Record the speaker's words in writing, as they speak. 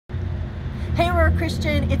Hey, Aurora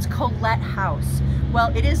Christian, it's schoolHouse.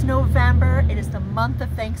 Well, it is November, it is the month of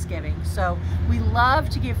Thanksgiving, so we love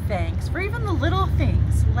to give thanks for even the little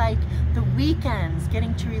things like the weekends,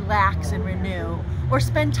 getting to relax and renew, or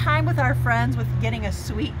spend time with our friends with getting a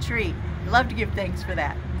sweet treat. We love to give thanks for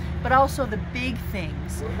that. But also the big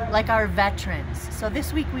things, like our veterans. So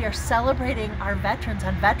this week we are celebrating our veterans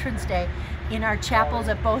on Veterans Day in our chapels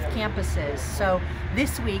at both campuses. So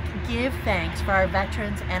this week, give thanks for our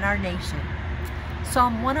veterans and our nation.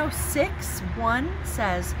 Psalm 106:1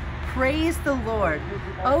 says, "Praise the Lord.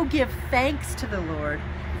 Oh, give thanks to the Lord,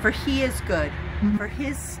 for he is good, for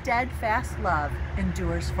his steadfast love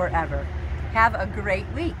endures forever." Have a great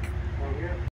week.